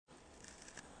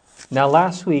Now,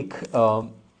 last week,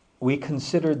 we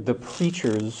considered the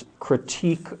preacher's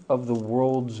critique of the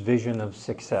world's vision of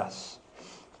success.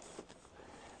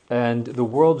 And the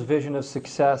world's vision of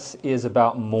success is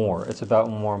about more. It's about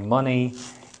more money.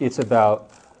 It's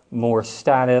about more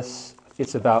status.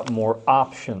 It's about more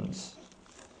options.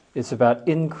 It's about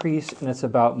increase, and it's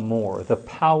about more. The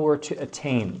power to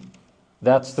attain.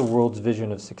 That's the world's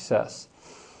vision of success.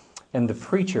 And the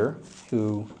preacher,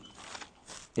 who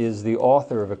is the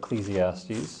author of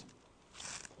Ecclesiastes,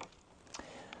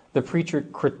 the preacher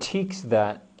critiques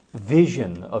that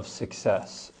vision of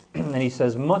success. And he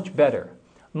says, much better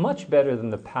than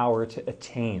the power to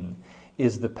attain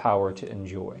is the power to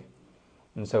enjoy.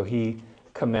 And so he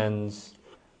commends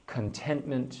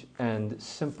contentment and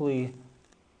simply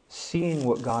seeing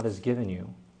what God has given you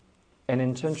and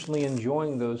intentionally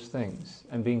enjoying those things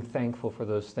and being thankful for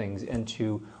those things and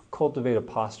to cultivate a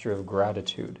posture of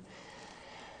gratitude.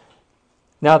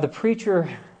 Now, the preacher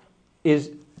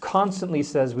constantly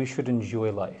says we should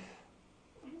enjoy life.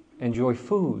 Enjoy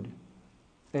food.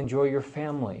 Enjoy your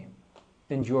family.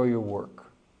 Enjoy your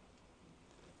work.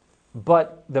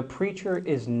 But the preacher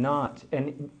is not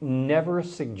and never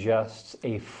suggests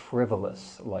a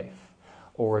frivolous life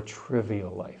or a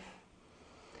trivial life.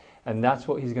 And that's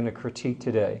what he's going to critique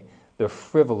today, the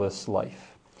frivolous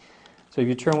life. So if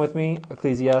you turn with me,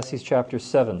 Ecclesiastes chapter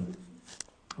 7,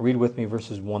 read with me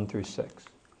verses 1 through 6.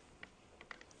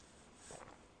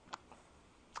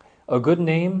 A good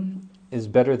name is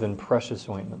better than precious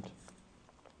ointment,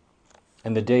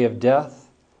 and the day of death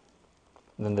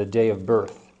than the day of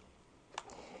birth.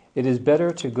 It is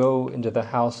better to go into the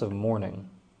house of mourning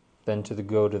than to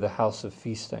go to the house of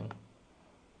feasting.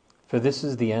 For this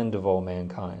is the end of all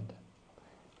mankind,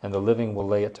 and the living will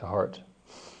lay it to heart.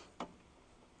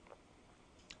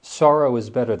 Sorrow is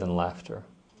better than laughter,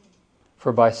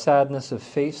 for by sadness of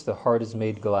face the heart is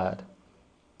made glad.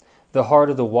 The heart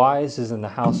of the wise is in the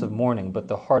house of mourning, but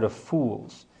the heart of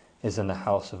fools is in the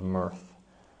house of mirth.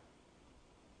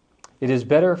 It is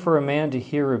better for a man to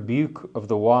hear rebuke of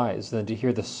the wise than to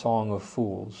hear the song of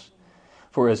fools.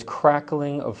 For as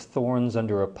crackling of thorns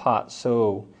under a pot,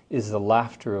 so is the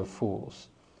laughter of fools.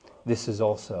 This is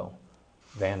also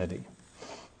vanity.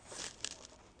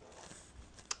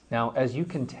 Now, as you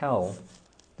can tell,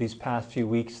 these past few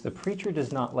weeks, the preacher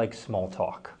does not like small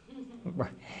talk.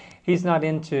 He's not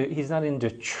into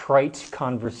trite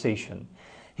conversation.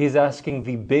 He's asking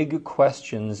the big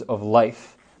questions of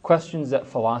life, questions that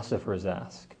philosophers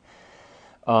ask.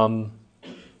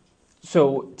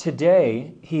 So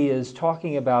today he is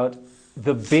talking about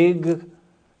the big,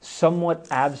 somewhat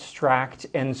abstract,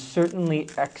 and certainly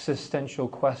existential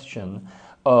question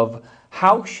of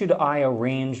how should I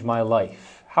arrange my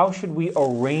life? How should we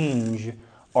arrange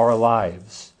our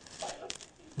lives?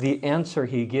 The answer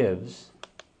he gives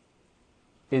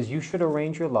is you should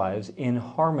arrange your lives in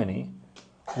harmony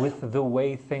with the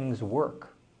way things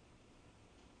work.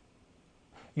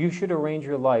 You should arrange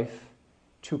your life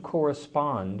to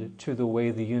correspond to the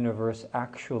way the universe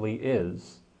actually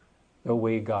is, the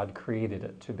way God created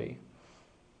it to be.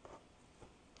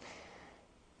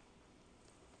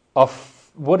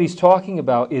 What he's talking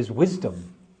about is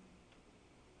wisdom.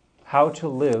 How to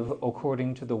live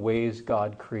according to the ways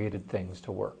God created things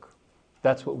to work.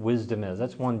 That's what wisdom is.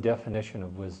 That's one definition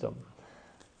of wisdom.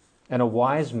 And a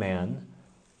wise man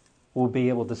will be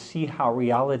able to see how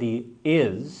reality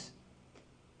is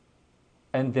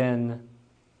and then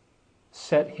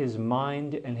set his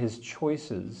mind and his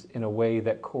choices in a way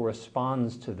that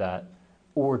corresponds to that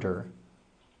order,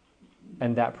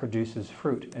 and that produces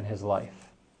fruit in his life.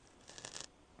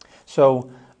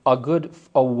 So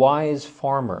a wise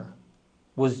farmer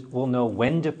will know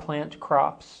when to plant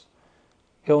crops.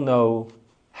 He'll know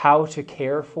how to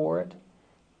care for it.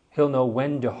 He'll know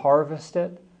when to harvest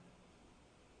it,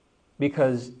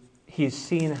 because he's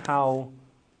seen how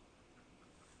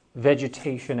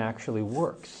vegetation actually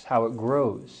works, how it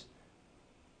grows.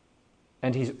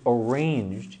 And he's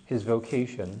arranged his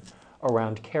vocation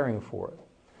around caring for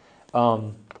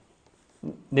it.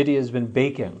 Nydia's been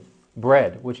baking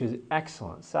bread, which is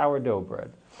excellent, sourdough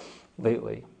bread,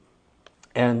 lately.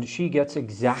 And she gets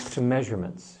exact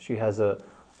measurements. She has a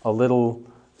little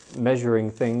measuring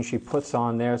thing she puts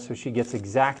on there, so she gets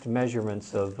exact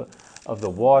measurements of the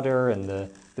water and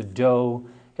the dough.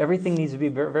 Everything needs to be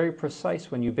very, very precise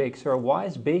when you bake. So a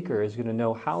wise baker is going to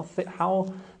know how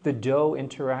the dough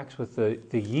interacts with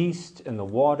the yeast and the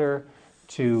water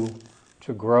to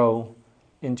grow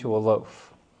into a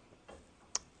loaf.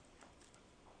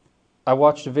 I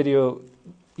watched a video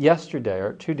yesterday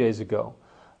or 2 days ago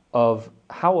of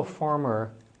how a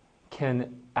farmer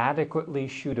can adequately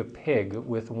shoot a pig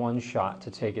with one shot to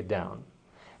take it down.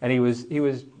 And he was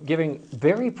giving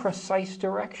very precise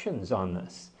directions on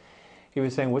this. He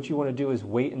was saying what you want to do is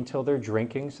wait until they're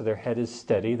drinking so their head is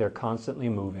steady, they're constantly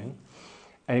moving.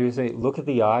 And he would say, look at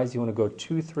the eyes, you want to go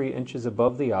 2-3 inches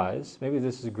above the eyes. Maybe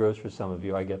this is gross for some of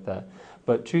you, I get that.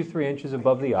 But 2-3 inches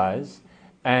above the eyes,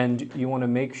 and you want to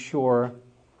make sure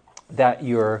that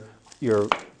you're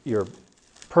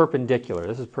perpendicular.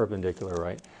 This is perpendicular,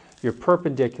 right? You're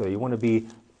perpendicular. You want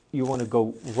to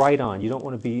go right on. You don't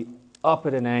want to be up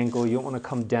at an angle. You don't want to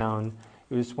come down.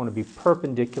 You just want to be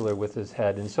perpendicular with his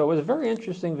head. And so it was a very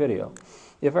interesting video.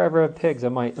 If I ever have pigs, I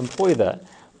might employ that.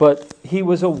 But he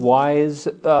was a wise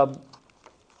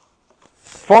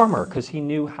farmer because he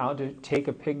knew how to take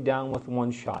a pig down with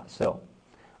one shot. So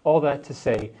all that to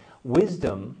say,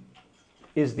 wisdom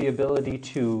is the ability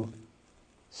to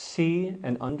see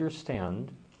and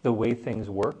understand the way things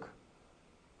work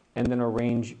and then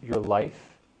arrange your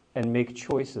life and make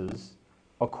choices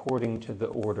according to the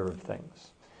order of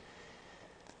things.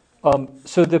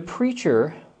 So the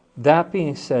preacher, that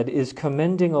being said, is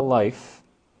commending a life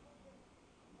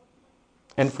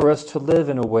and for us to live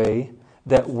in a way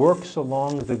that works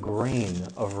along the grain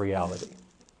of reality.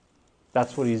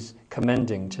 That's what he's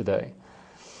commending today.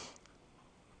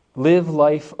 Live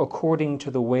life according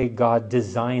to the way God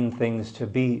designed things to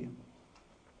be.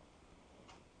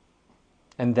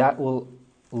 And that will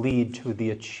lead to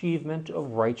the achievement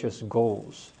of righteous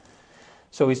goals.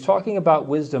 So he's talking about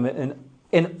wisdom,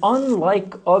 and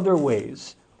unlike other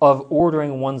ways of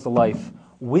ordering one's life,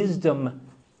 wisdom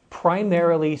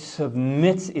primarily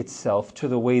submits itself to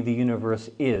the way the universe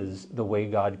is, the way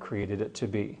God created it to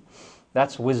be.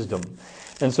 That's wisdom.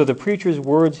 And so the preacher's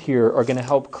words here are going to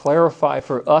help clarify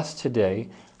for us today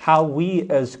how we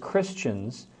as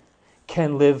Christians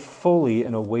can live fully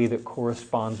in a way that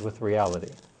corresponds with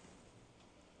reality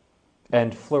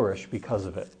and flourish because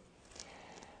of it.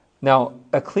 Now,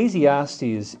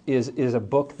 Ecclesiastes is a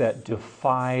book that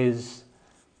defies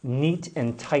neat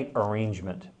and tight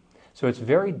arrangement. So it's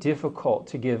very difficult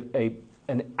to give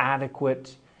an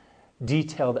adequate,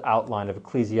 detailed outline of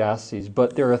Ecclesiastes,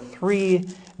 but there are 3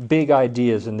 big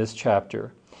ideas in this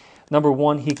chapter. Number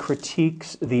 1, he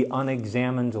critiques the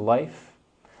unexamined life.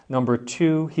 Number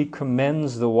 2, he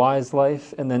commends the wise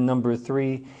life. And then number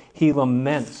 3, he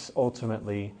laments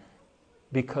ultimately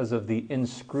because of the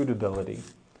inscrutability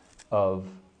of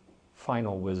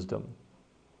final wisdom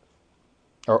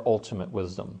or ultimate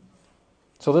wisdom.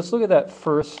 So let's look at that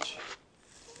first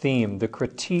theme, the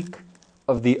critique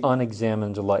of the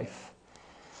unexamined life.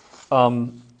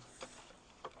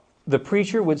 The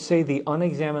preacher would say the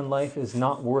unexamined life is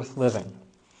not worth living.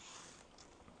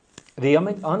 The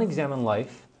unexamined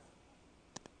life,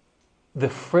 the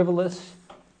frivolous,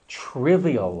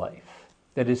 trivial life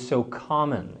that is so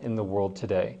common in the world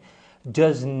today,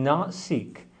 does not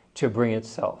seek to bring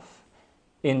itself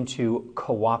into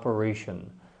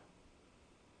cooperation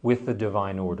with the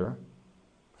divine order.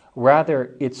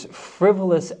 Rather, its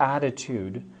frivolous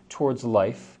attitude towards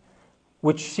life,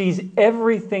 which sees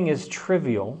everything as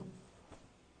trivial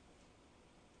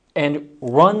and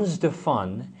runs to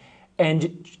fun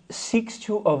and seeks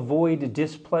to avoid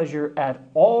displeasure at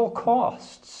all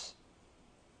costs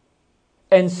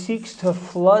and seeks to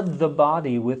flood the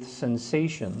body with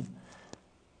sensation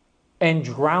and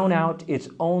drown out its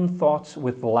own thoughts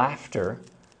with laughter.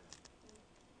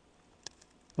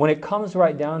 When it comes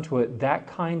right down to it, that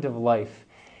kind of life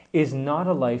is not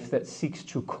a life that seeks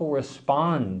to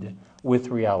correspond with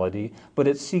reality, but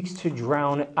it seeks to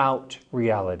drown out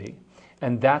reality.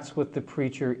 And that's what the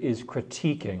preacher is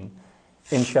critiquing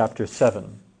in chapter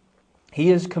 7. He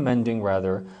is commending,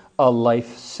 rather, a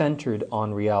life centered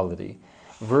on reality.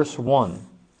 Verse 1,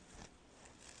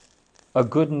 a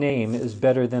good name is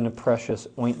better than a precious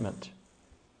ointment.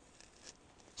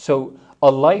 So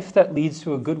a life that leads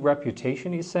to a good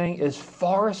reputation, he's saying, is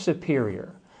far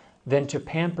superior than to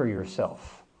pamper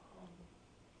yourself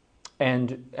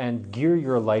and gear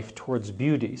your life towards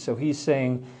beauty. So he's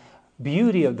saying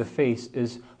beauty of the face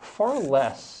is far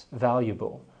less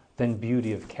valuable than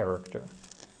beauty of character.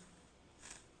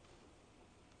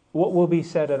 What will be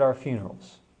said at our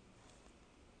funerals?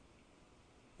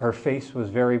 Her face was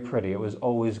very pretty. It was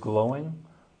always glowing.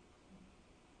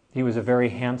 He was a very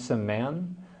handsome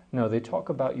man. No, they talk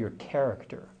about your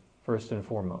character first and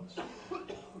foremost.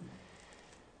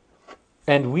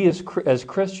 And we as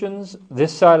Christians,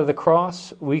 this side of the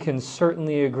cross, we can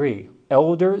certainly agree.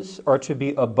 Elders are to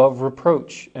be above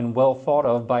reproach and well thought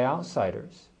of by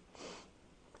outsiders.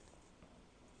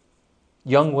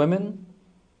 Young women,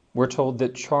 we're told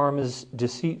that charm is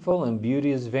deceitful and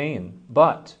beauty is vain.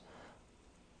 But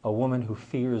A woman who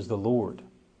fears the Lord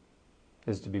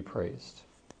is to be praised.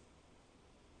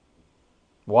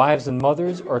 Wives and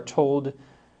mothers are told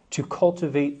to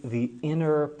cultivate the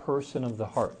inner person of the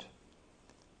heart.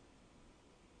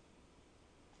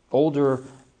 Older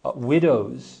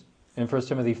widows in 1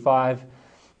 Timothy 5,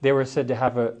 they were said to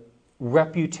have a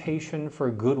reputation for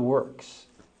good works.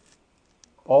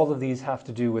 All of these have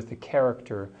to do with the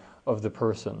character of the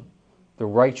person, the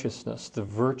righteousness, the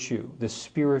virtue, the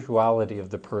spirituality of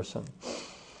the person.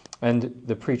 And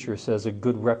the preacher says a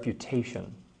good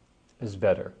reputation is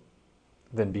better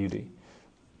than beauty.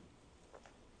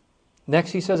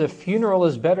 Next, he says a funeral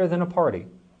is better than a party.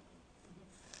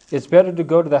 It's better to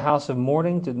go to the house of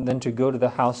mourning than to go to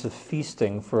the house of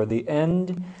feasting, for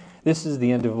this is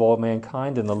the end of all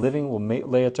mankind, and the living will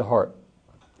lay it to heart.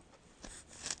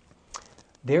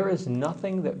 There is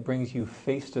nothing that brings you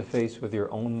face to face with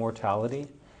your own mortality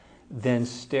than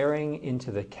staring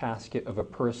into the casket of a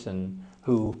person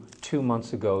who 2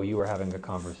 months ago you were having a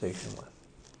conversation with.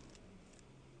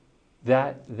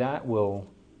 That will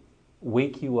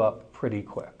wake you up pretty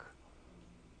quick.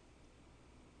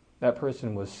 That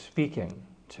person was speaking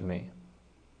to me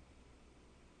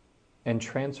and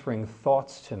transferring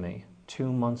thoughts to me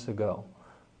 2 months ago.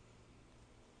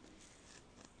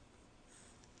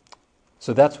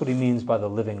 So that's what he means by the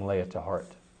living lay it to heart.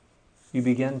 You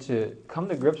begin to come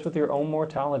to grips with your own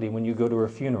mortality when you go to a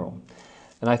funeral.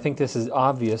 And I think this is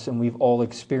obvious, and we've all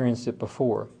experienced it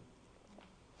before.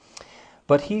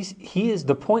 But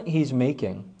the point he's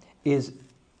making is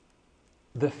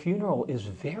the funeral is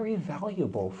very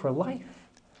valuable for life,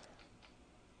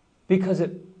 because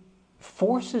it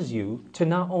forces you to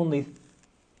not only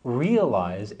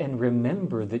realize and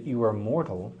remember that you are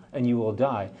mortal and you will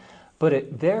die, but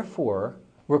it therefore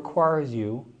requires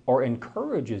you or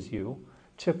encourages you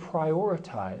to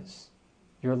prioritize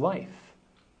your life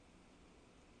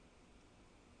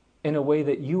in a way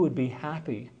that you would be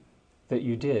happy that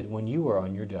you did when you were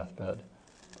on your deathbed.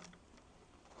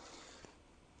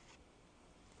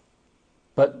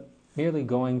 But merely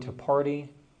going to party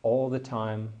all the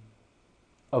time,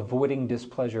 avoiding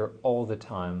displeasure all the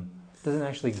time, doesn't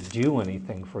actually do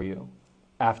anything for you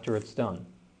after it's done.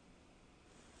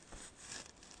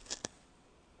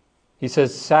 He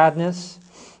says sadness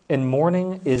and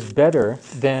mourning is better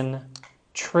than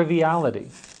triviality.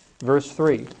 Verse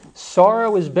 3,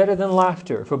 sorrow is better than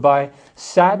laughter, for by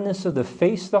sadness of the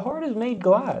face the heart is made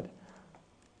glad.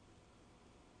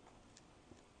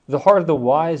 The heart of the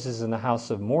wise is in the house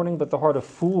of mourning, but the heart of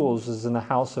fools is in the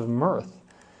house of mirth.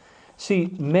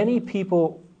 See, many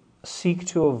people seek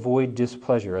to avoid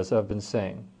displeasure, as I've been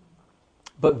saying.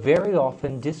 But very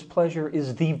often, displeasure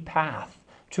is the path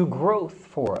to growth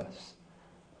for us.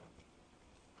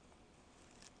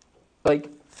 Like,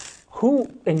 who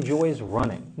enjoys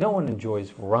running? No one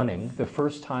enjoys running the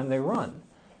first time they run.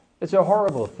 It's a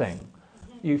horrible thing.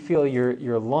 You feel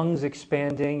your lungs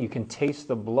expanding. You can taste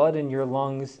the blood in your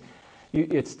lungs.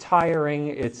 It's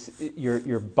tiring.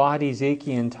 Your body's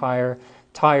achy and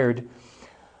tired.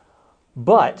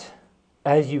 But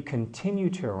as you continue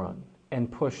to run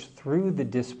and push through the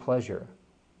displeasure,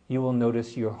 you will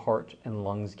notice your heart and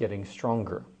lungs getting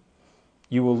stronger.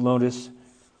 You will notice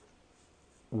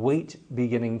weight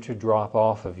beginning to drop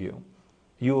off of you.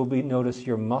 You will notice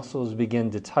your muscles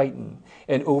begin to tighten,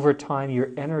 and over time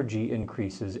your energy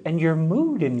increases and your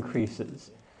mood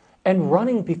increases, and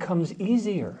running becomes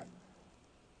easier,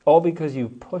 all because you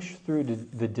push through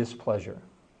the displeasure.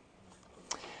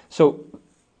 So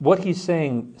what he's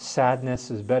saying, sadness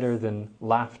is better than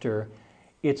laughter,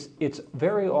 it's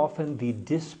very often the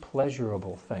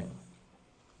displeasurable thing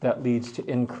that leads to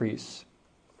increase.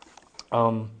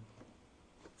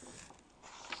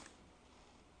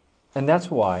 And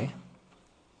that's why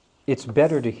it's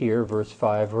better to hear, verse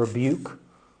 5, rebuke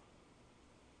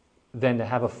than to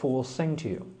have a fool sing to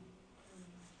you.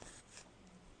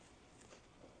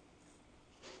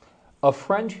 A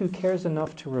friend who cares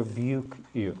enough to rebuke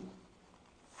you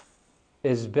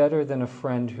is better than a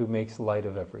friend who makes light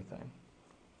of everything.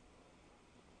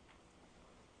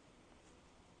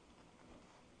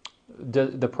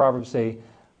 The Proverbs say,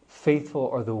 faithful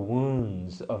are the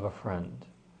wounds of a friend.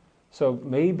 So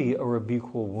maybe a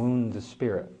rebuke will wound the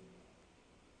spirit,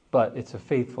 but it's a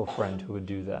faithful friend who would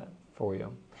do that for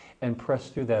you and press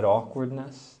through that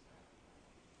awkwardness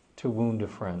to wound a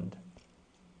friend.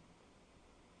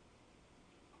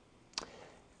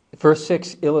 Verse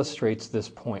 6 illustrates this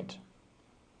point.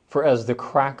 For as the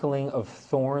crackling of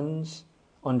thorns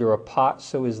under a pot,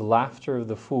 so is laughter of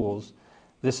the fools.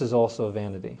 This is also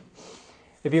vanity.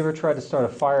 Have you ever tried to start a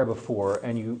fire before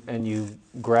and you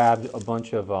grabbed a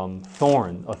bunch of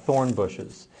thorn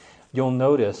bushes? you'll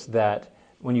notice that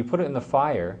when you put it in the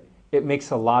fire, it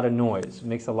makes a lot of noise. It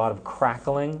makes a lot of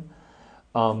crackling,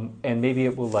 and maybe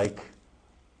it will like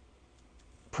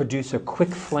produce a quick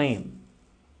flame.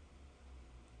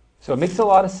 So it makes a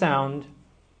lot of sound.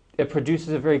 It produces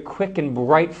a very quick and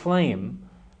bright flame,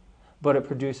 but it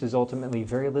produces ultimately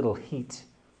very little heat.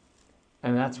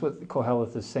 And that's what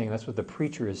Koheleth is saying. That's what the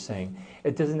preacher is saying.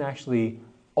 It doesn't actually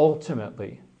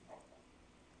ultimately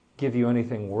give you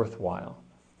anything worthwhile.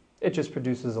 It just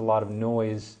produces a lot of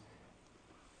noise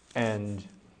and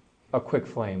a quick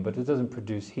flame, but it doesn't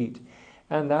produce heat.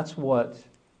 And that's what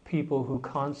people who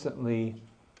constantly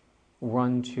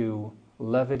run to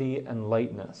levity and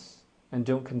lightness and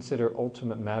don't consider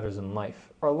ultimate matters in life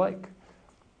are like.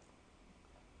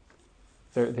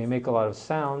 They make a lot of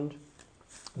sound.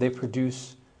 They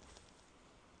produce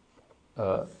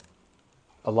a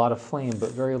lot of flame,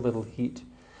 but very little heat.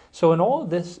 So in all of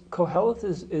this, Koheleth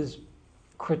is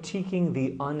critiquing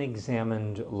the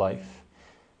unexamined life.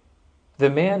 The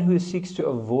man who seeks to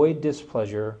avoid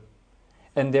displeasure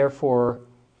and therefore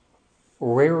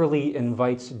rarely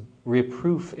invites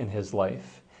reproof in his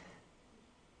life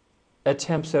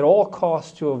attempts at all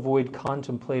costs to avoid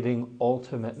contemplating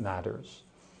ultimate matters.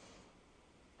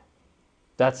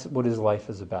 That's what his life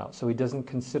is about. So he doesn't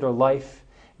consider life,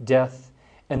 death,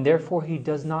 and therefore he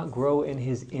does not grow in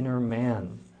his inner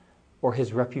man or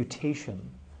his reputation.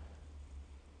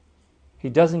 He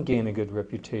doesn't gain a good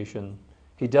reputation.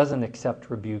 He doesn't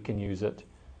accept rebuke and use it.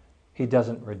 He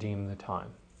doesn't redeem the time.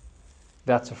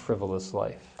 That's a frivolous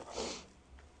life.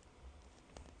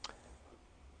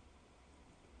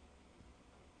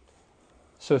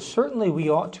 So certainly we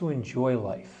ought to enjoy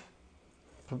life.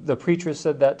 The preacher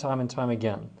said that time and time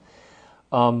again.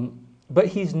 But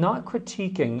he's not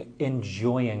critiquing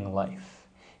enjoying life.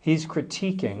 He's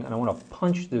critiquing, and I want to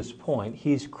punch this point,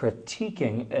 he's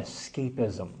critiquing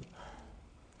escapism,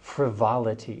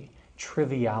 frivolity,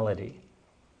 triviality.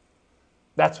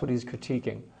 That's what he's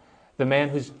critiquing. The man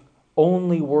who's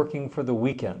only working for the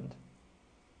weekend.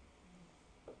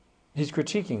 He's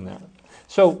critiquing that.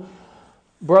 So,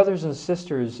 brothers and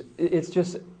sisters, it's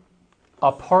just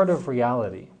a part of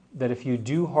reality that if you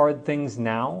do hard things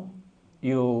now,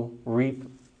 you'll reap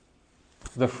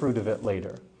the fruit of it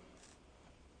later.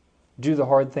 Do the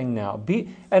hard thing now.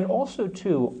 And also,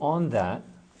 too, on that,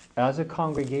 as a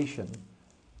congregation,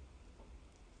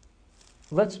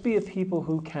 let's be a people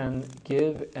who can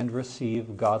give and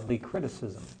receive godly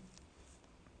criticism.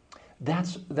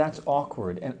 That's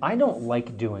awkward, and I don't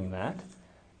like doing that,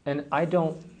 and I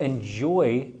don't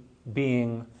enjoy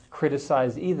being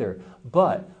criticized either.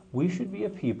 But we should be a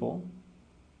people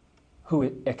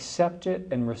who accept it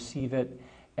and receive it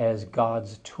as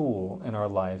God's tool in our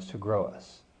lives to grow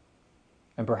us.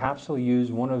 And perhaps he'll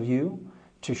use one of you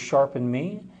to sharpen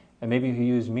me, and maybe he'll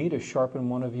use me to sharpen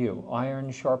one of you.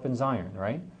 Iron sharpens iron,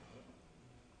 right?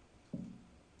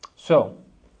 So,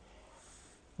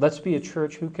 let's be a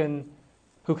church who can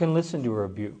listen to a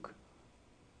rebuke,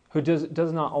 who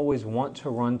does not always want to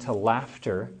run to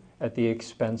laughter at the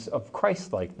expense of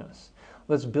Christ-likeness.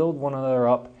 Let's build one another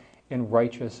up in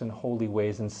righteous and holy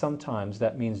ways, and sometimes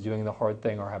that means doing the hard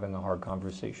thing or having a hard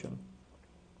conversation.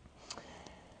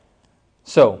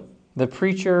 So, the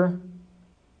preacher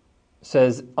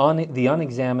says the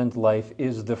unexamined life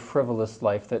is the frivolous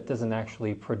life that doesn't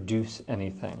actually produce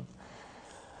anything.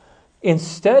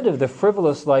 Instead of the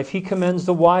frivolous life, he commends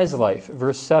the wise life.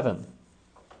 Verse 7.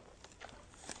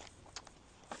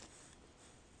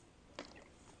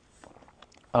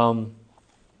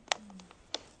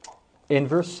 In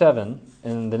verse 7,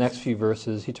 in the next few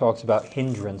verses, he talks about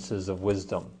hindrances of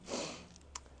wisdom.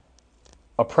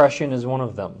 Oppression is one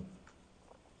of them.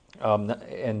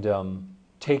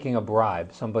 Taking a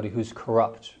bribe, somebody who's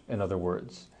corrupt, in other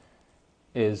words,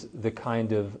 is the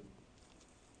kind of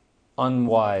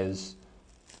unwise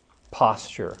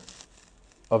posture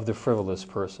of the frivolous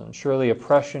person. Surely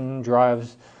oppression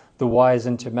drives the wise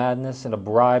into madness, and a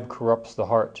bribe corrupts the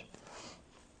heart.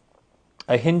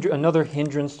 Another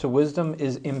hindrance to wisdom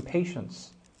is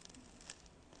impatience.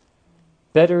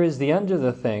 Better is the end of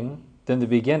the thing than the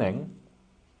beginning,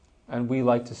 and we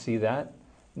like to see that.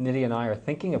 Nidhi and I are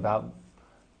thinking about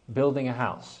building a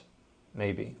house,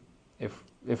 maybe,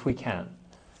 if we can,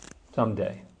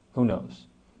 someday. Who knows?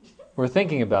 We're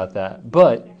thinking about that.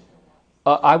 But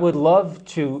I would love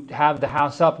to have the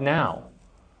house up now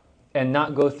and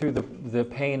not go through the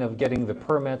pain of getting the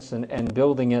permits and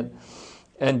building it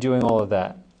and doing all of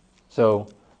that. So,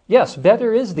 yes,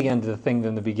 better is the end of the thing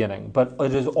than the beginning. But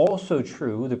it is also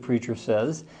true, the preacher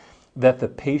says, that the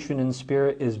patient in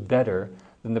spirit is better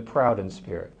than the proud in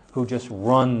spirit. who just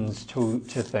runs to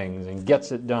things and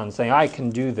gets it done, saying, I can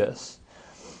do this.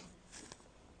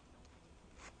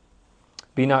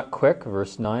 Be not quick,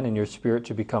 verse 9, in your spirit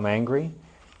to become angry.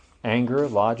 Anger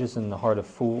lodges in the heart of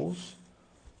fools.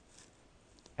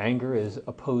 Anger is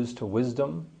opposed to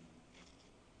wisdom.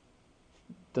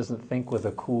 Doesn't think with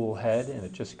a cool head, and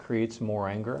it just creates more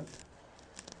anger.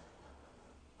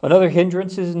 Another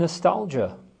hindrance is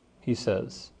nostalgia, he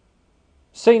says.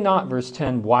 Say not, verse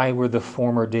 10, why were the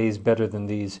former days better than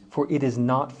these? For it is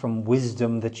not from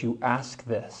wisdom that you ask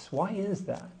this. Why is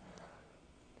that?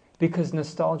 Because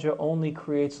nostalgia only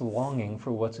creates longing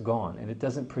for what's gone, and it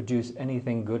doesn't produce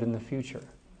anything good in the future,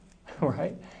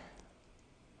 right?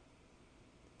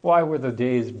 Why were the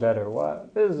days better?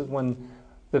 This is when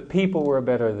the people were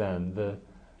better then,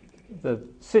 the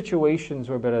situations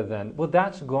were better then. Well,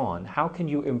 that's gone. How can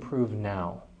you improve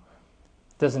now?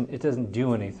 It doesn't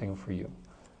do anything for you.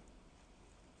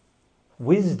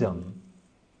 Wisdom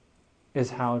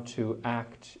is how to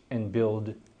act and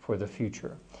build for the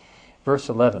future. Verse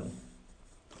 11,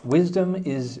 wisdom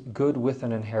is good with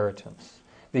an inheritance.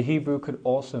 The Hebrew could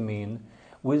also mean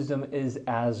wisdom is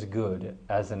as good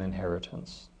as an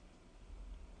inheritance.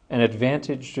 An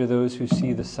advantage to those who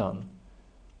see the sun.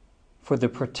 For the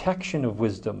protection of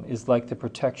wisdom is like the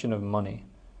protection of money,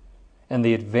 and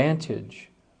the advantage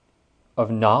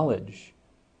of knowledge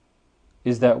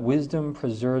is that wisdom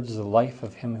preserves the life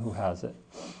of him who has it.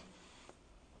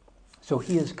 So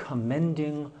he is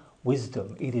commending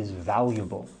wisdom. It is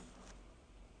valuable.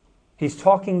 He's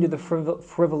talking to the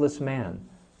frivolous man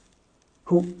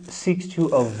who seeks to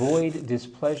avoid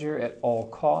displeasure at all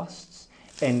costs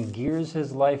and gears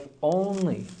his life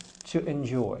only to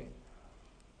enjoy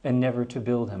and never to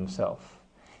build himself.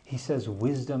 He says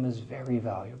wisdom is very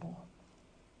valuable.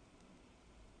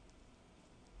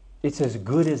 It's as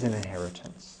good as an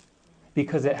inheritance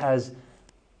because it has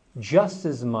just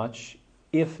as much,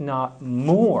 if not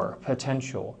more,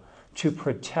 potential to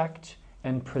protect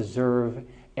and preserve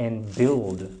and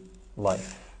build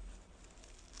life.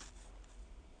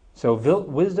 So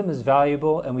wisdom is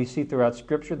valuable, and we see throughout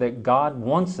Scripture that God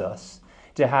wants us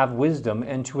to have wisdom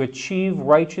and to achieve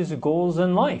righteous goals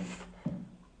in life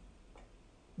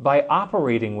by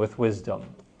operating with wisdom.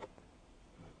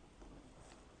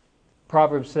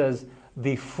 Proverbs says,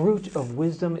 the fruit of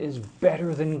wisdom is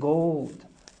better than gold.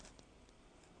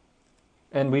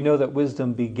 And we know that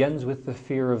wisdom begins with the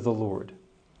fear of the Lord.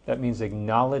 That means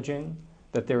acknowledging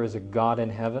that there is a God in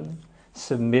heaven,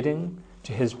 submitting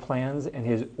to his plans and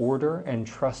his order, and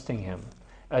trusting him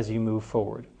as you move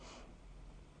forward.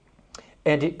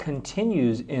 And it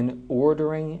continues in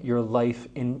ordering your life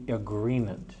in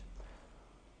agreement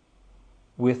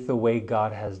with the way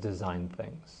God has designed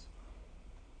things.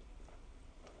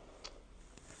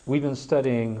 We've been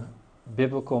studying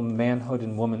biblical manhood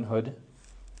and womanhood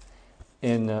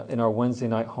in our Wednesday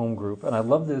night home group. And I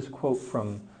love this quote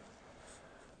from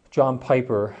John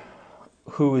Piper,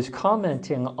 who is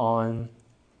commenting on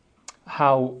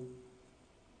how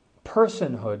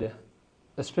personhood,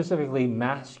 specifically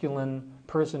masculine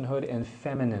personhood and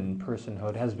feminine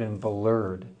personhood, has been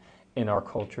blurred in our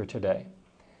culture today.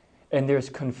 And there's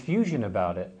confusion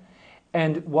about it.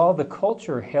 And while the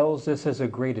culture hails this as a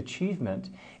great achievement,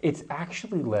 it's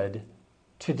actually led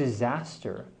to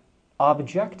disaster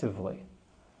objectively.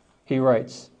 He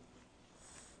writes,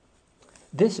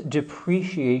 this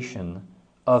depreciation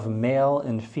of male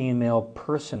and female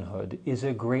personhood is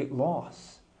a great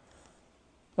loss.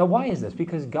 Now, why is this?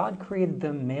 Because God created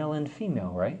them male and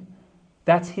female, right?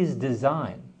 That's his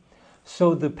design.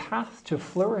 So the path to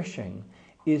flourishing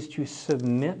is to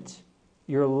submit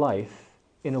your life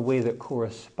in a way that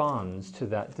corresponds to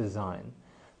that design.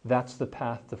 That's the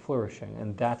path to flourishing,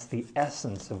 and that's the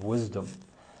essence of wisdom.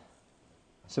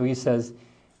 So he says,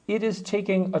 it is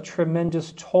taking a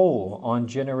tremendous toll on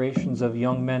generations of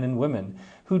young men and women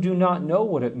who do not know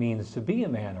what it means to be a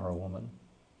man or a woman.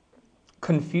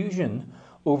 Confusion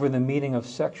over the meaning of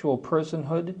sexual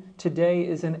personhood today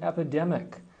is an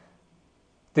epidemic.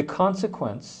 The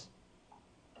consequence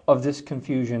of this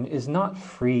confusion is not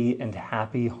free and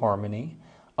happy harmony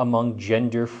among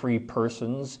gender-free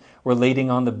persons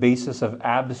relating on the basis of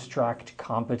abstract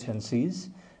competencies.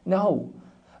 No,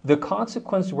 the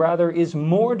consequence rather is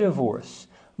more divorce,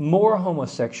 more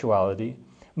homosexuality,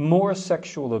 more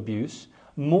sexual abuse,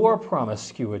 more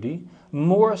promiscuity,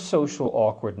 more social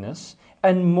awkwardness,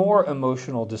 and more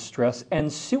emotional distress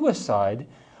and suicide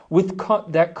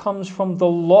that comes from the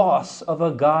loss of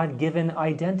a God-given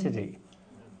identity.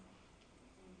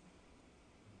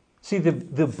 See,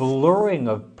 the blurring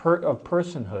of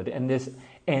personhood and this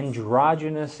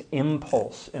androgynous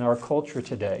impulse in our culture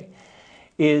today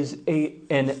is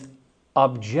an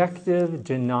objective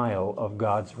denial of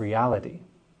God's reality.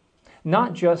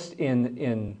 Not just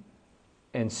in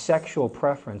sexual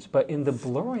preference, but in the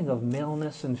blurring of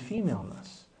maleness and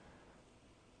femaleness.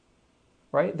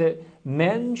 Right? That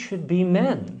men should be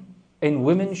men and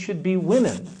women should be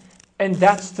women. And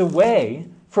that's the way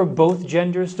for both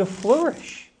genders to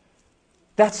flourish.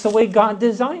 That's the way God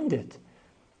designed it.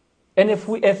 And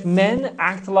if men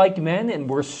act like men and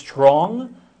we're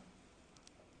strong,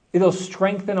 it'll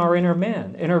strengthen our inner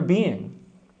being.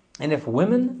 And if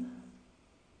women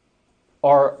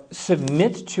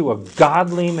submit to a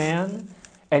godly man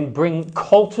and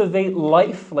cultivate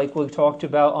life like we talked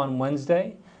about on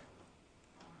Wednesday,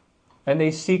 and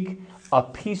they seek a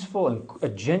peaceful and a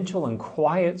gentle and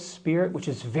quiet spirit, which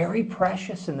is very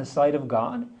precious in the sight of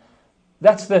God,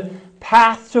 that's the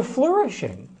path to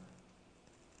flourishing.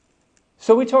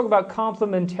 So we talk about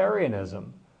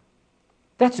complementarianism.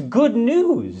 That's good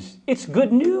news. It's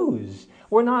good news.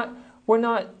 We're not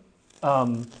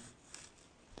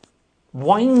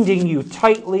winding you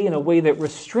tightly in a way that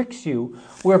restricts you.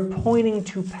 We're pointing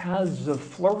to paths of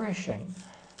flourishing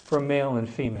for male and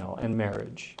female in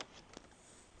marriage.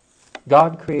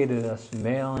 God created us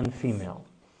male and female.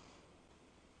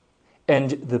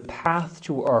 And the path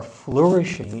to our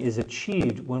flourishing is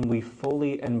achieved when we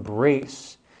fully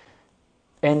embrace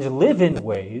and live in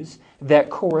ways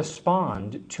that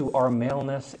correspond to our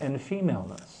maleness and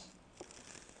femaleness.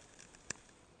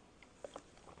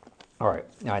 All right,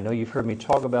 now I know you've heard me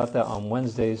talk about that on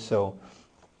Wednesdays, so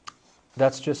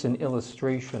that's just an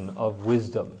illustration of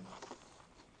wisdom.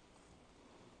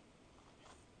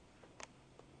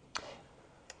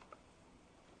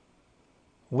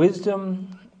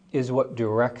 Wisdom is what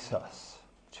directs us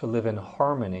to live in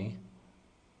harmony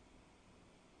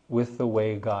with the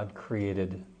way God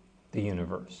created the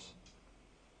universe.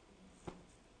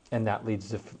 And that leads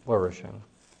to flourishing.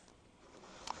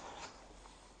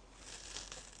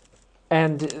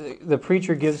 And the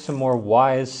preacher gives some more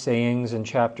wise sayings in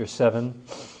chapter 7,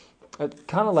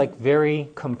 kind of like very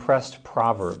compressed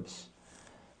proverbs.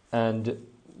 And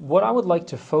what I would like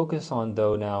to focus on,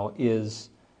 though, now is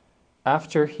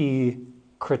after he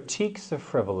critiques the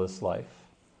frivolous life,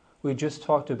 we just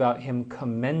talked about him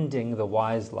commending the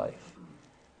wise life.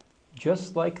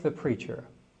 Just like the preacher,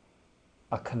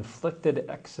 a conflicted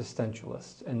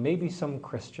existentialist, and maybe some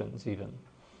Christians even,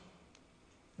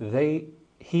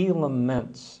 he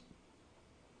laments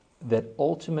that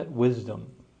ultimate wisdom,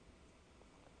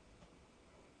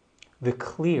 the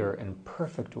clear and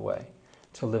perfect way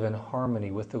to live in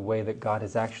harmony with the way that God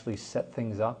has actually set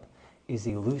things up, is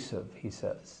elusive, he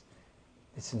says.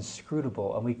 It's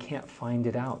inscrutable, and we can't find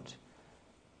it out.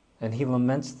 And he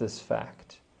laments this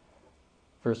fact.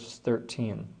 Verse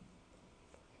 13.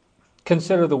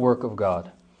 Consider the work of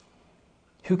God.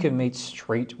 Who can make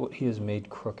straight what he has made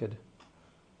crooked?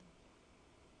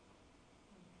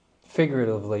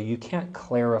 Figuratively, you can't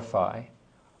clarify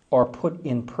or put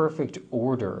in perfect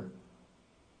order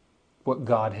what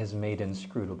God has made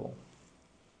inscrutable.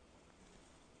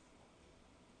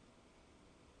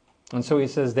 And so he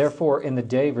says, therefore, in the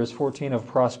day, verse 14, of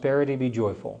prosperity, be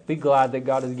joyful. Be glad that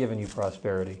God has given you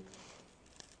prosperity.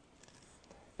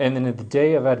 And then in the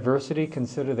day of adversity,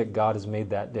 consider that God has made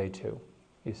that day too,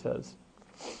 he says.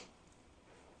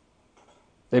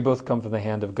 They both come from the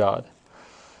hand of God.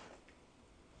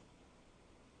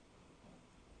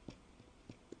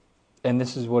 And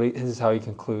this is how he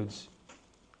concludes.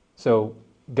 So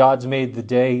God's made the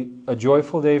day a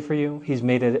joyful day for you. He's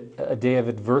made it a day of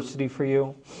adversity for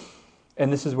you.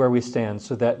 And this is where we stand,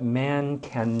 so that man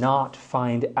cannot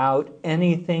find out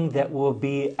anything that will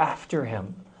be after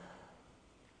him.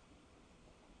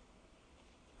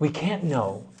 We can't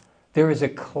know. There is a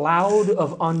cloud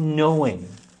of unknowing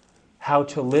how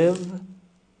to live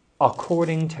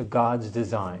according to God's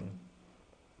design.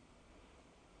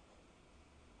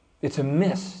 It's a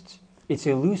mist. It's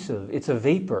elusive. It's a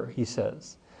vapor, he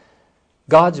says.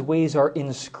 God's ways are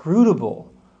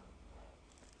inscrutable.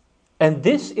 And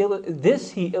this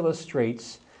he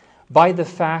illustrates by the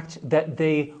fact that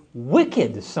the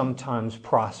wicked sometimes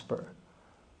prosper.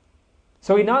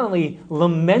 So he not only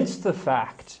laments the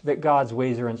fact that God's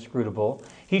ways are inscrutable,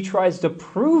 he tries to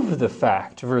prove the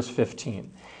fact, verse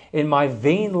 15. In my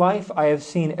vain life I have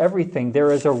seen everything.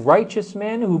 There is a righteous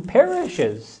man who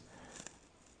perishes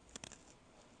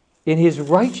in his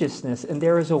righteousness, and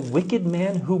there is a wicked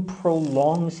man who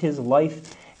prolongs his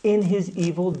life in his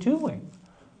evil doing.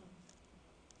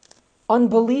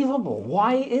 Unbelievable.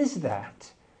 Why is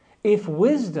that? If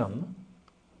wisdom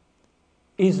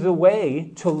is the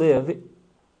way to live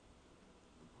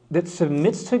that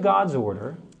submits to God's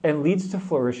order and leads to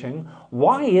flourishing,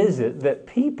 why is it that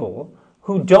people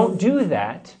who don't do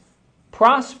that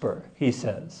prosper, he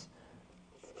says?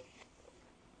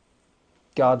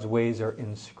 God's ways are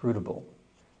inscrutable,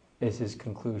 is his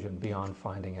conclusion beyond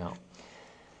finding out.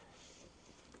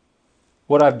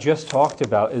 What I've just talked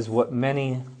about is what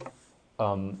many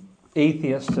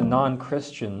atheists and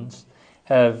non-Christians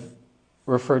have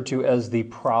referred to as the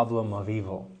problem of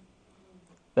evil.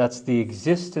 That's the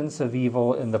existence of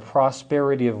evil and the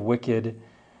prosperity of wicked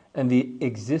and the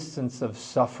existence of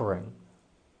suffering.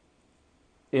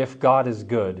 If God is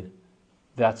good,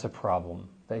 that's a problem,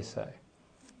 they say.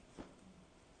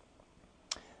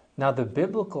 Now, the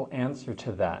biblical answer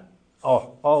to that,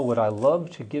 would I love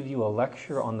to give you a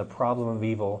lecture on the problem of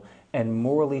evil and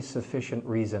morally sufficient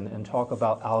reason and talk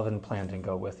about Alvin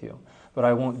Plantinga with you. But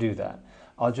I won't do that.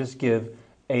 I'll just give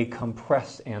a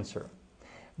compressed answer.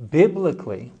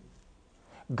 Biblically,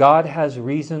 God has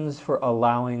reasons for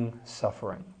allowing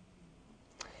suffering.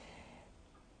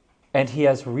 And he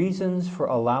has reasons for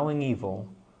allowing evil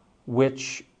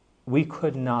which we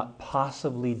could not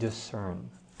possibly discern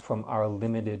from our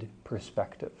limited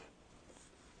perspective.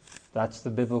 That's the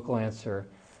biblical answer.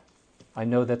 I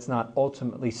know that's not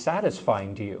ultimately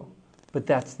satisfying to you, but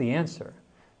that's the answer.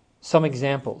 Some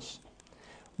examples.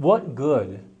 What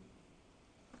good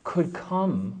could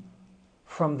come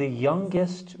from the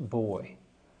youngest boy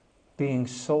being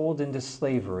sold into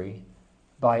slavery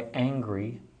by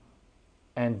angry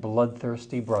and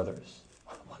bloodthirsty brothers?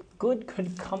 What good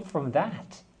could come from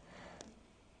that?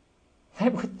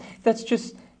 That's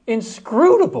just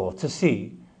inscrutable to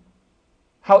see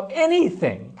how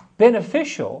anything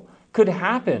beneficial could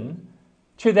happen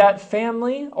to that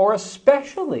family, or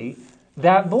especially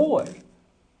that boy.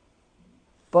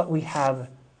 But we have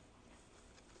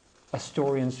a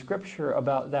story in Scripture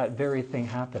about that very thing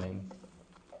happening,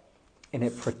 and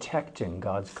it protecting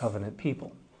God's covenant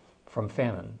people from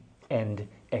famine and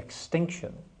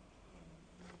extinction.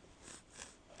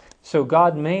 So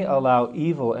God may allow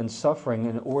evil and suffering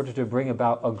in order to bring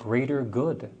about a greater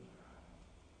good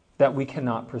that we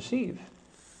cannot perceive.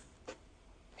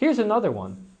 Here's another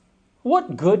one.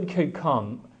 What good could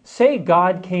come? Say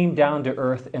God came down to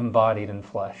earth embodied in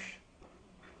flesh.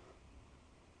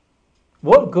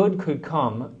 What good could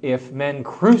come if men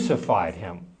crucified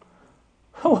him?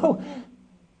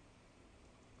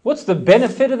 What's the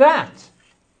benefit of that?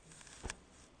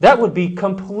 That would be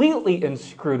completely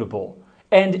inscrutable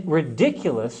and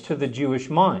ridiculous to the Jewish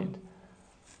mind.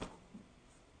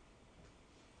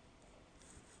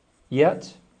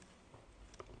 Yet,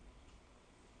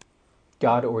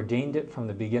 God ordained it from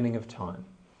the beginning of time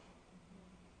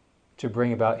to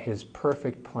bring about his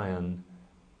perfect plan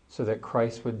so that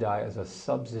Christ would die as a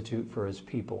substitute for his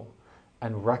people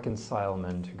and reconcile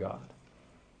men to God.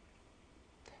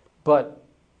 But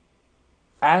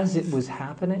as it was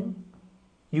happening,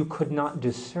 you could not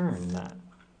discern that,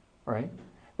 right?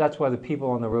 That's why the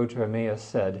people on the road to Emmaus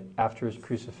said, after his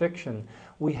crucifixion,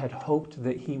 we had hoped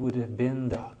that he would have been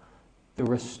the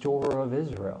restorer of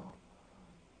Israel.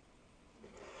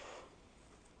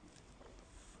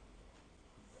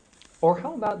 Or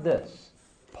how about this?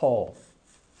 Paul.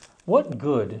 What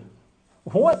good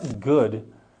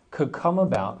could come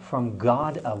about from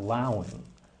God allowing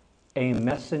a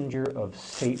messenger of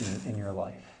Satan in your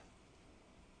life?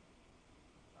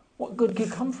 What good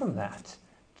could come from that?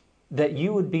 That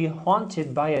you would be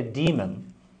haunted by a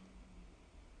demon.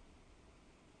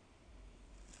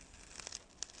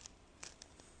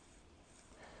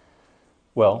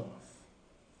 Well,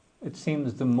 it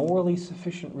seems the morally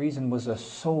sufficient reason was a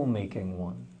soul-making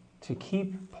one, to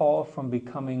keep Paul from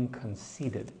becoming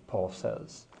conceited, Paul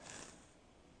says,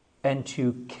 and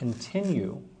to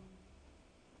continue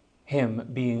him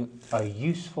being a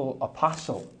useful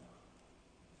apostle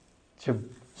to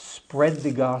spread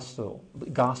the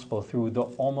gospel through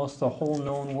almost the whole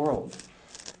known world.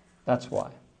 That's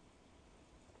why.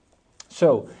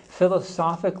 So,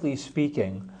 philosophically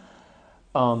speaking,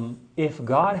 if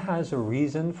God has a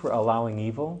reason for allowing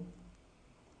evil,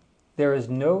 there is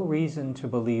no reason to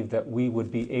believe that we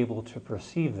would be able to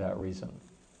perceive that reason.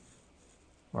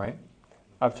 Right?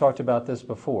 I've talked about this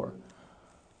before.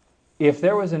 If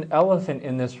there was an elephant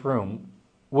in this room,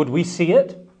 would we see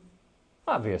it?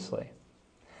 Obviously.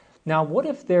 Now, what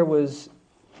if there was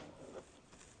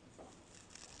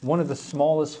one of the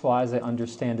smallest flies I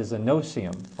understand is a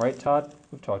no-see-um, right, Todd?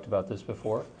 We've talked about this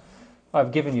before.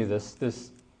 I've given you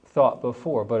this thought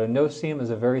before, but a no-see-um is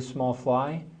a very small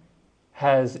fly,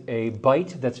 has a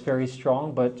bite that's very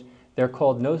strong, but they're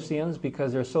called no-see-ums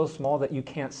because they're so small that you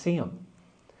can't see them.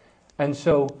 And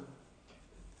so,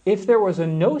 if there was a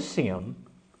no-see-um,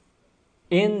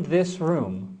 in this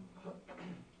room,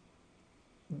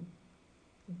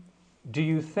 do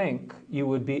you think you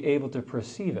would be able to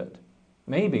perceive it?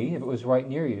 Maybe, if it was right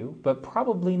near you, but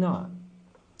probably not.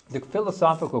 The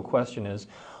philosophical question is,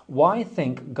 why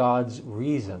think God's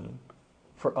reason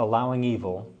for allowing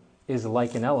evil is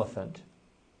like an elephant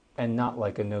and not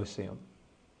like a no-see-um?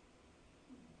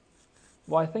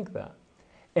 Why think that?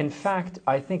 In fact,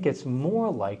 I think it's more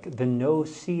like the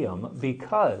no-see-um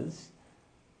because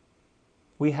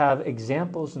we have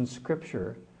examples in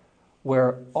Scripture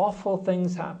where awful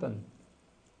things happen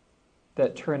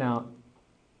that turn out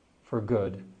for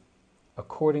good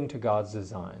according to God's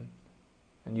design,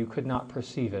 and you could not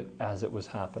perceive it as it was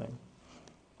happening.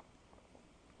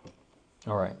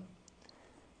 All right.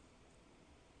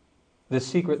 The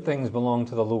secret things belong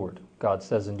to the Lord, God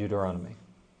says in Deuteronomy.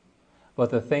 But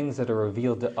the things that are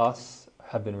revealed to us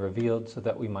have been revealed so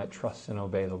that we might trust and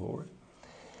obey the Lord.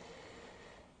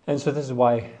 And so this is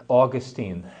why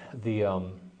Augustine,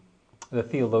 the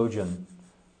theologian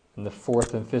in the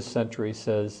 4th and 5th century,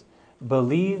 says,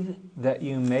 believe that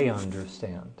you may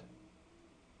understand.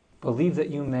 Believe that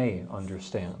you may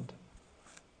understand.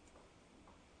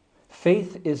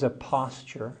 Faith is a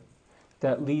posture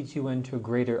that leads you into a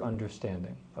greater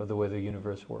understanding of the way the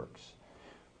universe works.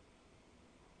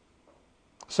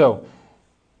 So,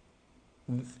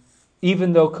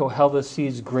 even though Kohelet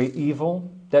sees great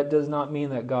evil, that does not mean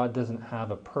that God doesn't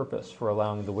have a purpose for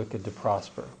allowing the wicked to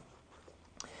prosper.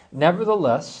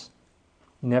 Nevertheless,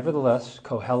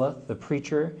 Kohelet, the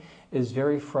preacher, is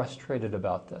very frustrated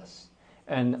about this.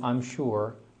 And I'm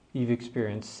sure you've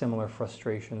experienced similar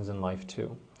frustrations in life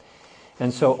too.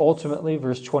 And so ultimately,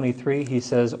 verse 23, he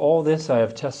says, all this I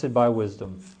have tested by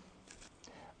wisdom.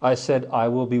 I said, I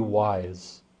will be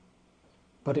wise.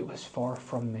 But it was far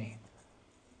from me.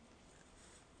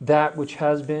 That which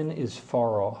has been is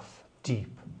far off,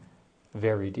 deep,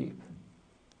 very deep.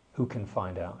 Who can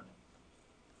find out?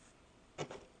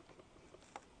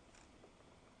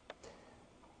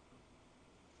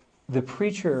 The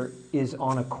preacher is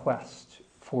on a quest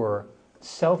for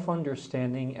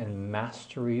self-understanding and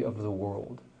mastery of the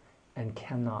world and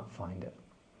cannot find it.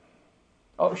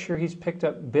 Oh, sure, he's picked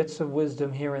up bits of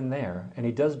wisdom here and there, and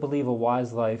he does believe a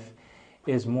wise life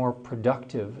is more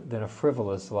productive than a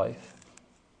frivolous life.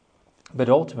 But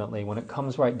ultimately, when it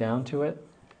comes right down to it,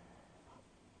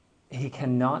 he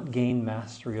cannot gain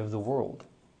mastery of the world.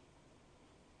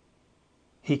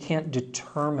 He can't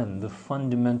determine the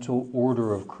fundamental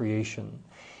order of creation.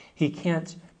 He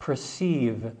can't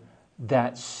perceive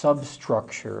that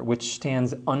substructure which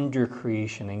stands under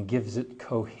creation and gives it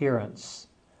coherence.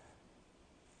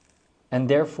 And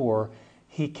therefore,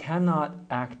 he cannot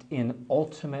act in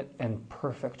ultimate and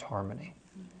perfect harmony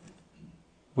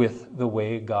with the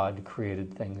way God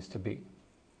created things to be.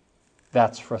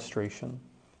 That's frustration.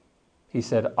 He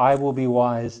said, I will be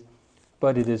wise,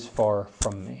 but it is far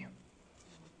from me.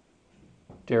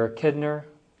 Derek Kidner,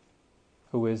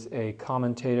 who is a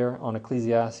commentator on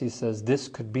Ecclesiastes, says, this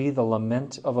could be the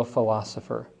lament of a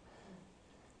philosopher.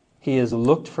 He has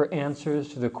looked for answers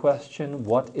to the question,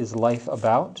 what is life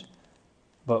about?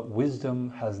 But wisdom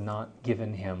has not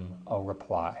given him a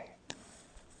reply.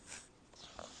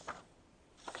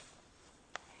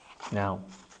 Now,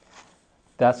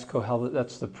 that's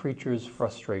the preacher's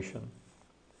frustration.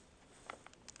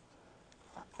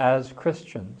 As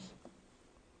Christians,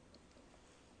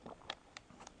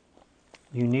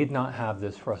 you need not have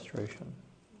this frustration.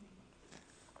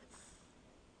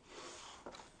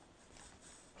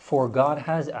 For God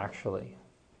has actually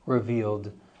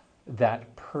revealed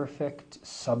that perfect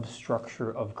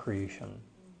substructure of creation,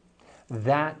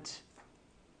 that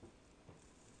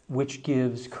which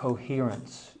gives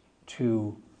coherence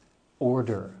to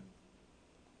order,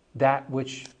 that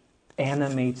which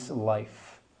animates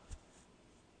life.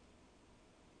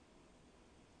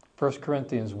 1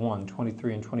 Corinthians 1,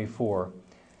 23 and 24.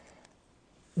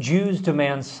 Jews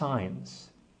demand signs.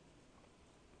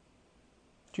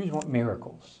 Jews want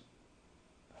miracles.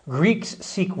 Greeks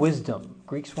seek wisdom.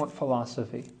 Greeks want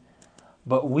philosophy.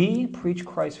 But we preach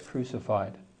Christ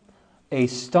crucified, a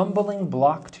stumbling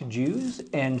block to Jews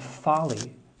and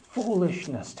folly,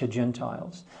 foolishness to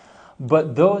Gentiles.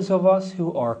 But those of us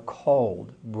who are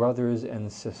called brothers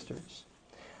and sisters,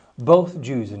 both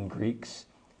Jews and Greeks,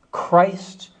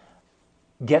 Christ,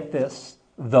 get this,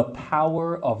 the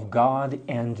power of God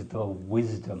and the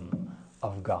wisdom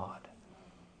of God.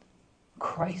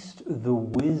 Christ, the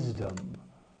wisdom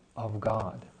of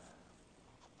God.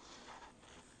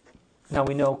 Now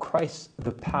we know Christ,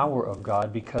 the power of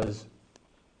God, because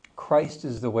Christ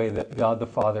is the way that God the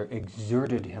Father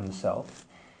exerted himself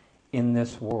in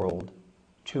this world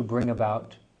to bring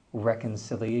about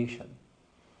reconciliation.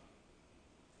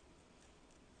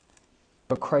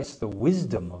 But Christ, the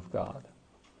wisdom of God.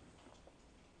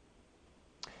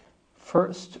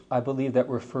 First, I believe that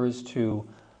refers to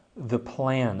the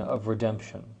plan of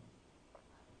redemption.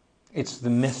 It's the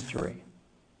mystery.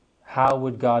 How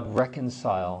would God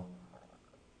reconcile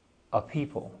a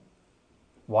people?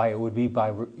 Why, it would be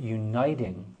by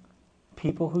uniting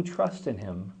people who trust in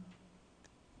him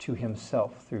to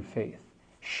himself through faith.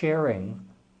 Sharing.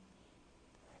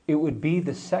 It would be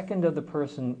the second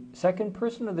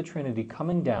person of the Trinity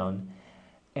coming down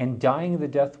and dying the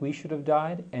death we should have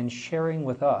died and sharing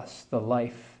with us the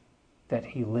life that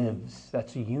he lives.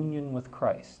 That's a union with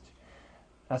Christ.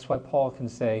 That's why Paul can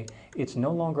say, it's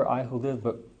no longer I who live,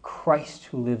 but Christ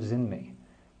who lives in me.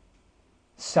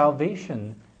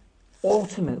 Salvation,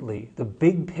 ultimately, the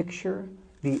big picture,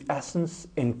 the essence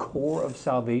and core of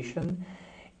salvation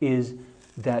is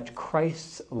that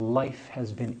Christ's life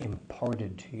has been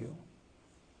imparted to you.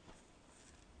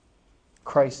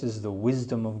 Christ is the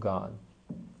wisdom of God.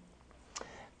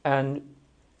 And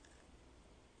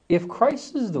if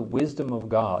Christ is the wisdom of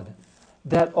God,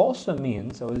 that also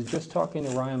means, I was just talking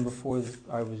to Ryan before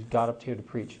I got up here to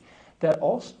preach, that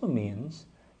also means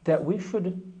that we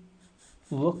should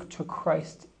look to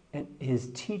Christ and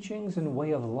his teachings and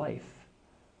way of life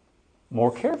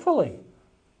more carefully.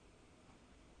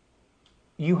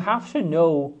 You have to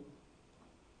know,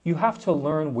 you have to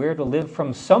learn where to live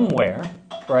from somewhere,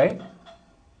 right?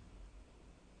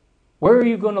 Where are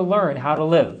you going to learn how to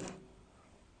live?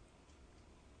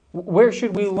 Where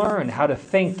should we learn how to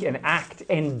think and act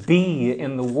and be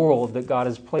in the world that God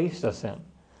has placed us in?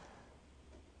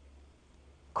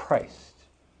 Christ,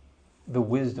 the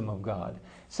wisdom of God.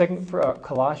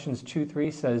 Colossians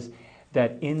 2:3 says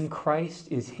that in Christ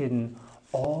is hidden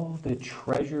all the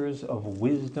treasures of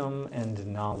wisdom and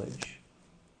knowledge.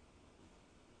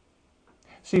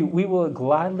 See, we will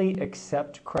gladly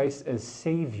accept Christ as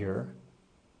Savior,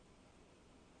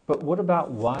 but what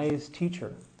about wise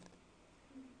teacher?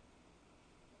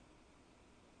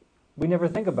 We never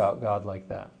think about God like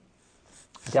that.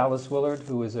 Dallas Willard,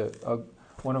 who is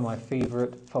one of my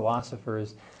favorite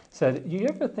philosophers, said, you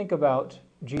ever think about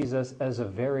Jesus as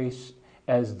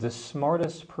the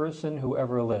smartest person who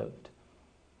ever lived?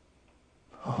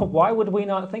 Why would we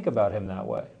not think about him that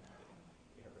way?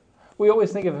 We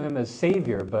always think of him as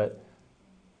Savior, but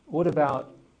what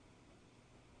about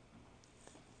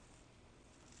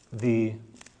the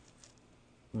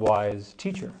wise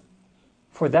teacher?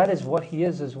 For that is what he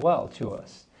is as well to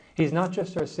us. He's not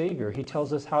just our Savior. He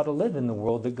tells us how to live in the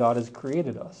world that God has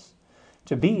created us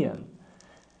to be in.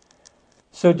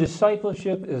 So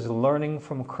discipleship is learning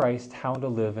from Christ how to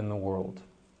live in the world.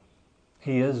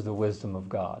 He is the wisdom of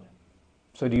God.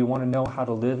 So do you want to know how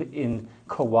to live in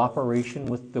cooperation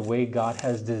with the way God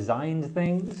has designed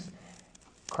things?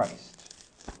 Christ.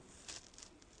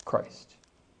 Christ.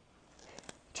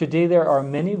 Today there are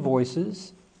many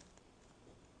voices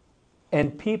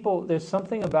and people, there's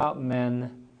something about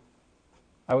men,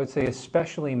 I would say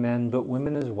especially men, but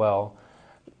women as well.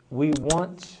 We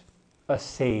want a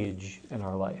sage in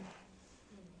our life.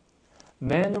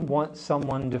 Men want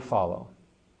someone to follow.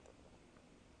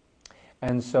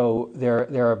 And so there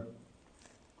are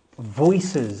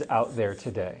voices out there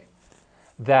today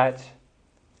that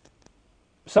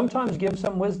sometimes give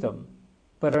some wisdom,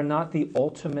 but are not the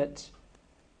ultimate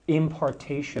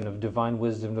impartation of divine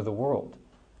wisdom to the world.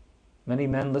 Many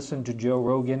men listen to Joe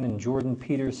Rogan and Jordan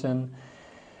Peterson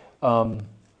to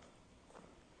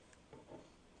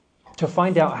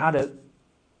find out how to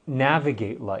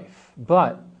navigate life.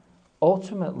 But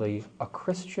ultimately, a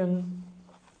Christian,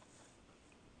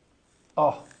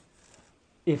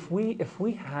 if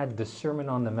we had the Sermon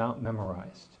on the Mount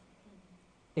memorized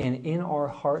and in our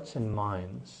hearts and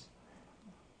minds,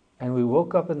 and we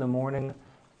woke up in the morning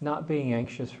not being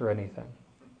anxious for anything,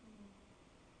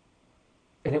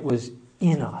 and it was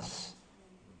in us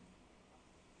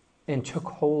and took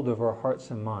hold of our hearts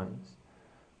and minds.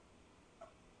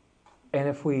 And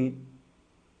if we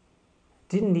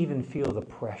didn't even feel the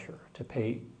pressure to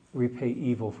repay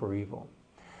evil for evil,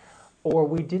 or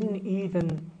we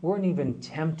weren't even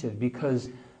tempted because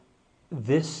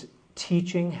this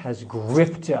teaching has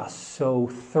gripped us so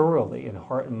thoroughly in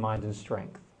heart and mind and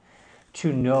strength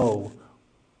to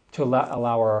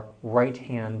allow our right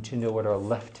hand to know what our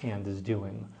left hand is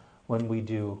doing when we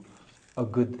do a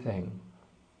good thing.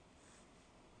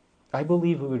 I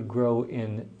believe we would grow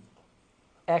in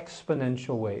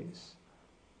exponential ways.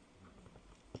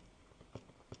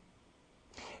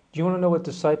 Do you want to know what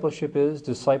discipleship is?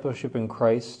 Discipleship in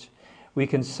Christ. We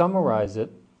can summarize it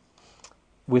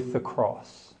with the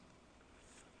cross.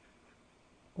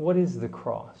 What is the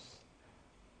cross?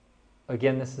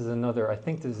 Again, I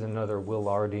think this is another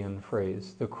Willardian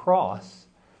phrase. The cross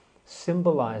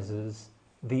symbolizes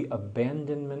the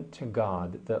abandonment to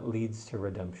God that leads to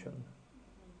redemption.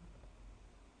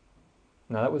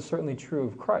 Now, that was certainly true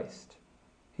of Christ.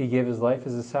 He gave his life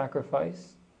as a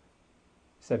sacrifice.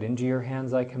 He said, "Into your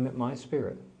hands I commit my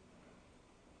spirit."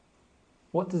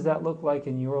 What does that look like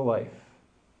in your life?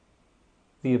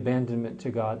 The abandonment to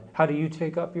God. How do you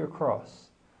take up your cross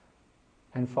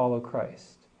and follow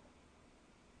Christ?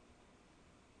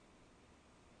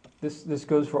 This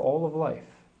goes for all of life.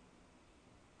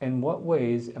 In what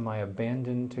ways am I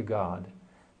abandoned to God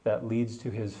that leads to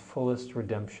his fullest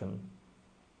redemption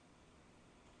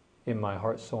in my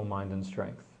heart, soul, mind, and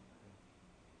strength?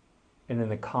 And in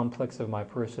the complex of my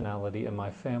personality and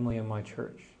my family and my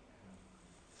church.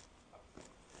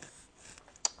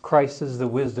 Christ is the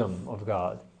wisdom of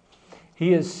God.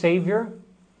 He is Savior,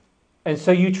 and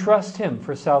so you trust him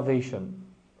for salvation.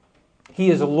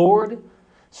 He is Lord,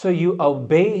 so you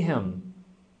obey him.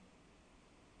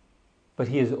 But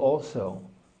he is also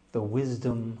the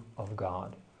wisdom of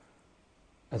God.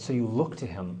 And so you look to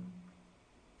him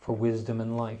for wisdom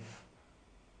in life.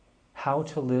 How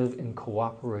to live in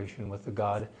cooperation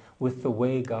with the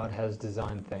way God has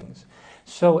designed things.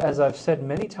 So, as I've said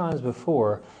many times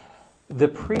before, the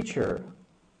preacher,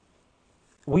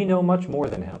 we know much more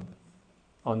than him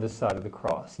on this side of the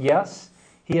cross. Yes,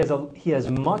 he has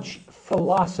much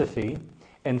philosophy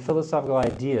and philosophical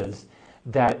ideas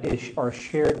that are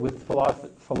shared with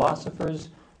philosophers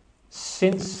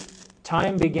since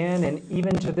time began and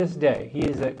even to this day. He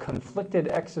is a conflicted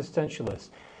existentialist,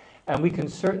 and we can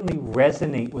certainly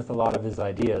resonate with a lot of his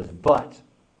ideas, but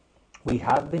we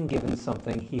have been given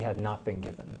something he had not been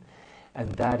given, and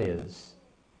that is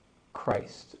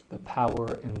Christ, the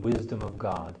power and wisdom of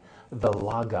God, the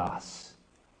Logos,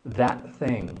 that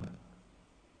thing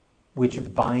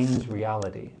which binds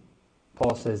reality.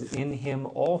 Paul says, in him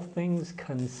all things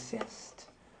consist.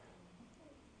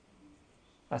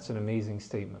 That's an amazing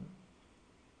statement.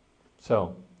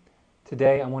 So,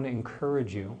 today I want to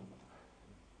encourage you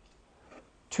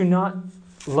to not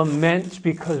lament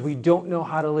because we don't know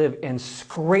how to live and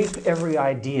scrape every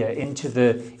idea into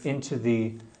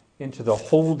the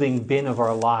holding bin of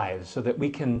our lives so that we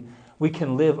can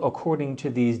live according to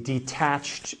these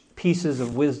detached pieces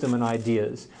of wisdom and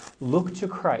ideas. Look to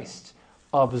Christ.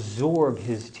 Absorb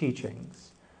his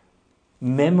teachings.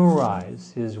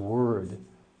 Memorize his word.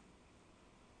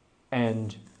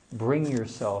 And bring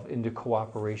yourself into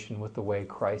cooperation with the way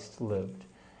Christ lived.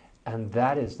 And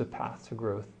that is the path to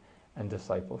growth and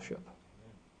discipleship.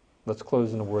 Let's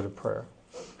close in a word of prayer.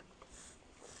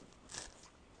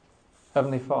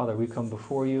 Heavenly Father, we come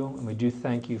before you and we do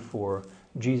thank you for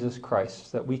Jesus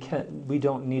Christ, that we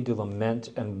don't need to lament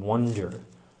and wonder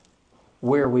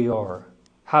where we are,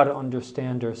 how to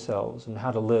understand ourselves and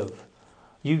how to live.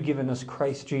 You've given us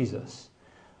Christ Jesus.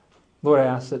 Lord, I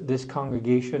ask that this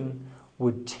congregation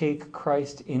would take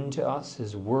Christ into us,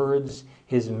 his words,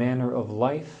 his manner of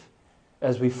life,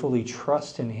 as we fully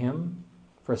trust in him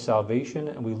for salvation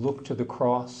and we look to the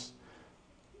cross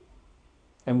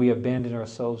and we abandon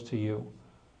ourselves to you.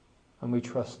 And we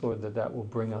trust, Lord, that will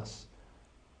bring us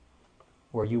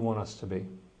where you want us to be.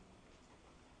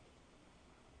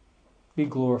 Be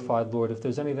glorified, Lord. If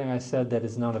there's anything I said that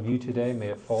is not of you today, may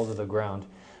it fall to the ground.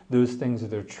 Those things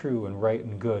that are true and right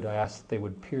and good, I ask that they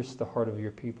would pierce the heart of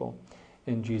your people.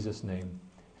 In Jesus' name,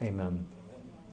 amen.